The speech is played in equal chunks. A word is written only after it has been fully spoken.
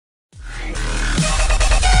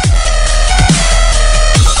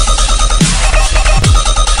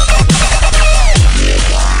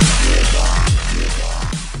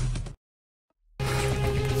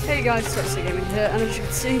guys, LINYGaming here, and as you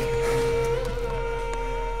can see,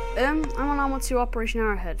 I'm on Arma II Operation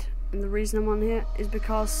Arrowhead, and the reason I'm on here is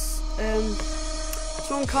because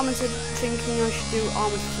someone commented thinking I should do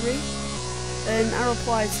Arma 3, and I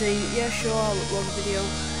replied saying, yeah sure, I'll upload a video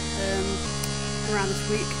around this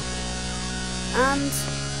week, and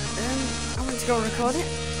I went to go record it,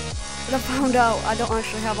 but I found out I don't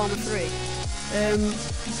actually have Arma 3.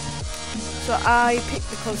 So I picked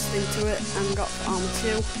the closest thing to it and got for Arma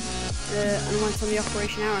 2 and went on the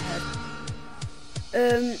Operation Arrowhead.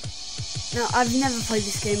 Now I've never played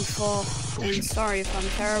this game before, and sorry if I'm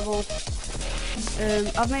terrible.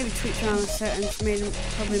 I've maybe tweaked around the settings,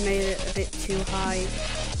 probably made it a bit too high.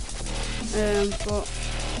 But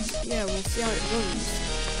yeah, we'll see how it runs.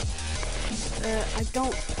 I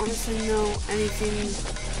don't honestly know anything.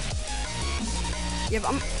 Yeah, but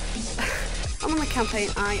I'm on the campaign.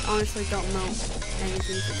 I honestly don't know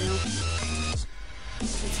anything to do.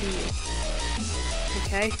 Continue.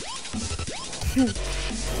 Okay.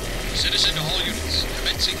 Citizen to all units,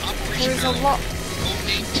 commencing Operation There's a Arrowhead. lot. Code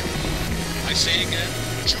name Jubilee. I say again,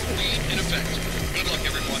 Jubilee in effect. Good luck,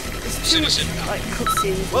 everyone. Citizen like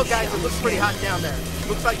cutscenes. Well, guys, it looks pretty hot down there.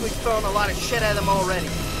 Looks like we've thrown a lot of shit at them already.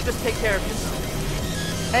 Just take care of yourself.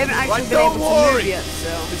 I haven't actually been able to move yet, so.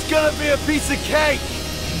 It's gonna be a piece of cake.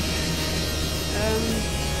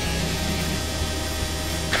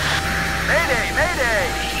 Mayday! Mayday!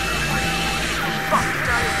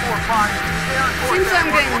 Seems like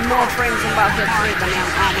I'm getting more frames in Madcatz 3 than I am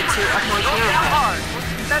Arma 2 Operation Arrowhead.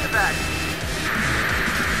 Send it back.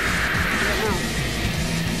 I don't know.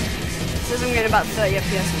 It says I'm getting about 30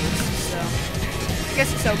 FPS on this, so I guess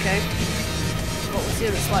it's okay. But we'll see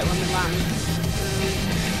what it's like when we land.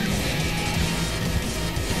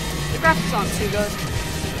 The graphics aren't too good.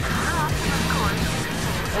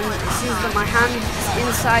 And it seems that my hand is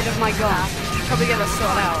inside of my gun. I should probably get that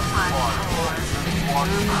sorted out.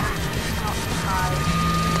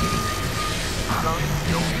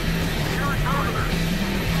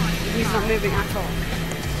 He's not moving at all.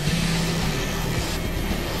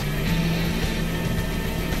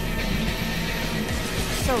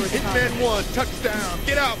 So retarded. Hitman 1, touchdown.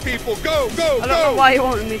 Get out, people. Go, go, I don't know why you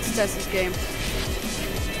wanted me to test this game.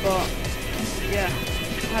 But, yeah.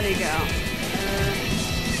 How do you get out?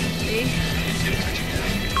 E?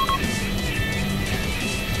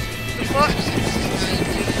 The fuck?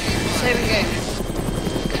 Saving game.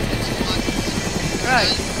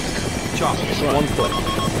 Right. Chop, 1 foot.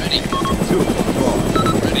 Ready? 2, ball.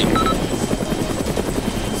 Ready?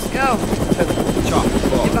 Let's go. Chop,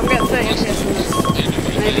 ball. If I'm getting 30 FPS on this,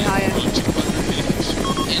 maybe higher.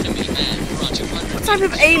 What type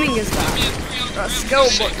of aiming is that? That's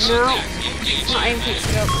scope, but no. It's not aim for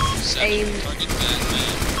scope. It's aim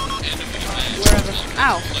wherever.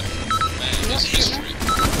 Ow. Not shooting me.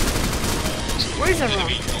 Where is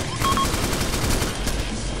everyone?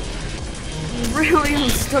 I'm really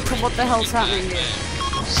unstuck on what the hell's happening here.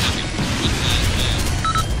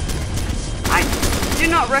 I do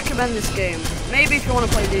not recommend this game. Maybe if you want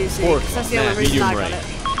to play DC, because that's the only reason I got it.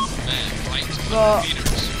 But,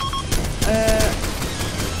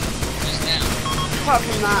 apart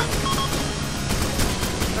from that,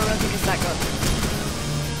 I don't really think it's that good.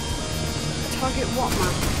 Target what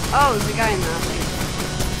map? Oh, there's a guy in there, I think.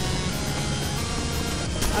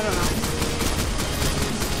 I don't know.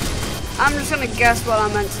 I'm just gonna guess what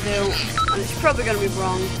I'm meant to do, and it's probably gonna be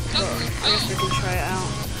wrong, but I guess we can try it out.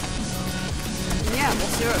 And yeah,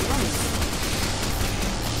 we'll see where it runs.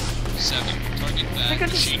 7, target I think I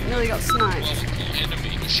just nearly got sniped. 12 o'clock,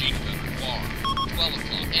 enemy machine gun bar. 12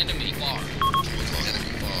 o'clock, enemy bar. 2 o'clock,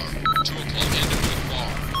 enemy bar. 2 o'clock, enemy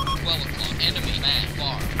bar. 12 o'clock, enemy man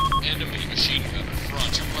bar. Enemy machine gun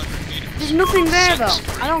front 200 meters. There's nothing there though.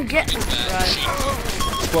 I don't get that. Right.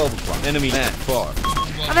 12 o'clock, enemy man, far.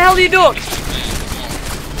 How the hell do you duck?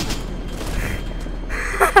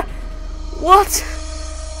 What?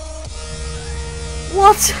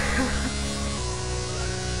 What?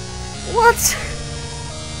 What?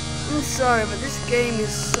 I'm sorry, but this game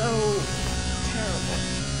is so terrible.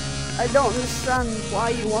 I don't understand why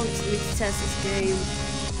you wanted me to test this game.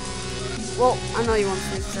 Well, I know you wanted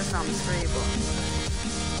me to test Arma 3, but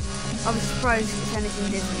I was surprised if it's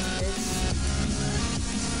anything different to this.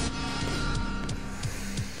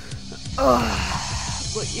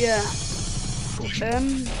 But yeah,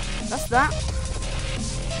 that's that.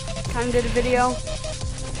 Kinda did a video.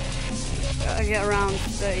 I get around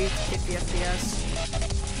 30 to 50 FPS,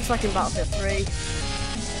 just like in Battlefield 3. If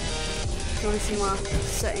you want to see my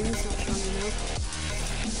settings, I'll show you now.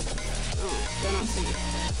 Oh, they're not seeing.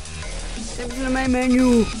 Take me to the main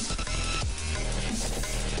menu.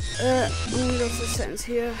 I'm gonna go to the settings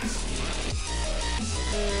here.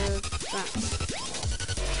 That.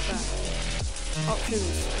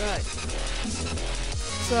 Options, right.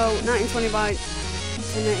 So 1920 by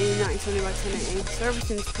 1080, 1920 by 1080. So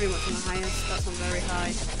everything's pretty much on the highest. That's on very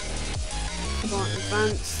high. Go on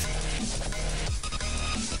advanced.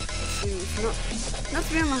 Seems not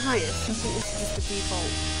to be on the highest. I think this is just the default.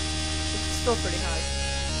 It's still pretty high.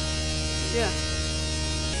 Yeah.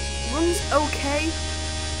 Runs okay.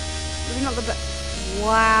 Maybe not the best.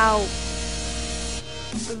 Wow.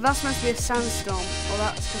 That's meant to be a sandstorm. Well,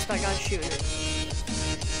 that's because that guy's shooting it.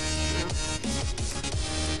 No.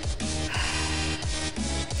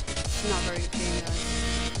 It's not very good game, guys.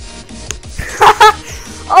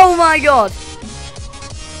 Oh my god!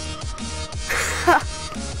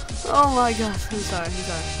 Oh my god, I'm sorry.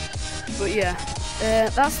 But yeah,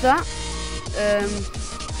 that's that.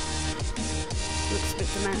 Looks a bit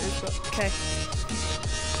demented, but okay.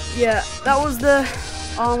 Yeah, that was the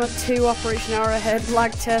Arma 2 Operation Arrowhead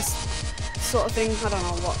lag test sort of thing. I don't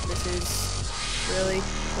know what this is, really,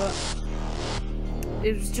 but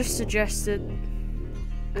it was just suggested.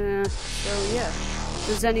 So yeah, if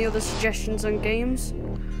there's any other suggestions on games,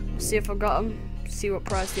 see if I've got them, see what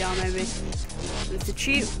price they are maybe. If they're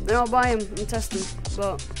cheap, then I'll buy them and test them,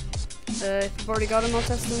 but if I've already got them, I'll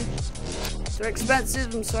test them. If they're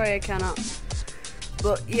expensive, I'm sorry I cannot.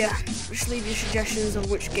 But yeah, just leave your suggestions of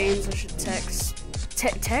which games I should text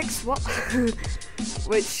what?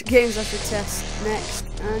 Which games I should test next.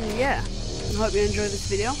 And yeah, I hope you enjoyed this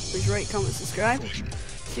video. Please rate, comment, subscribe.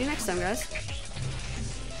 See you next time, guys.